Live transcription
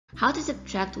how to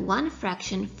subtract one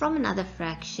fraction from another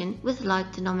fraction with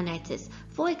like denominators.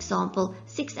 For example,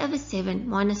 6 over 7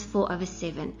 minus 4 over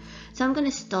 7. So I'm going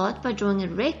to start by drawing a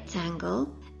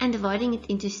rectangle and dividing it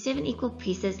into 7 equal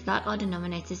pieces like our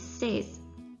denominator says.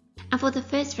 And for the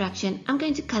first fraction, I'm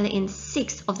going to color in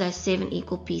 6 of those 7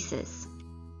 equal pieces.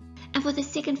 And for the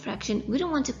second fraction, we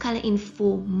don't want to color in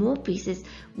 4 more pieces.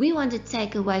 We want to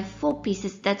take away 4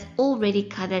 pieces that's already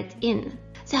colored in.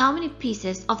 So how many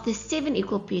pieces of the 7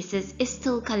 equal pieces is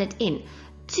still colored in?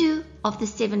 2 of the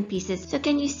 7 pieces. So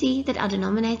can you see that our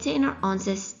denominator in our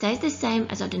answer stays the same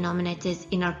as our denominators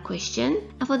in our question?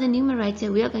 And for the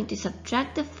numerator, we are going to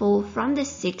subtract the 4 from the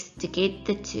 6 to get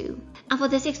the 2. And for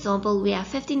this example, we have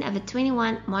 15 over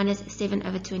 21 minus 7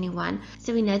 over 21.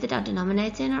 So we know that our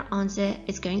denominator in our answer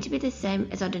is going to be the same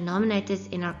as our denominators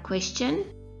in our question,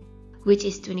 which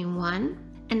is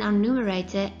 21. And our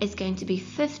numerator is going to be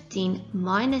 15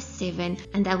 minus 7,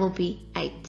 and that will be 8.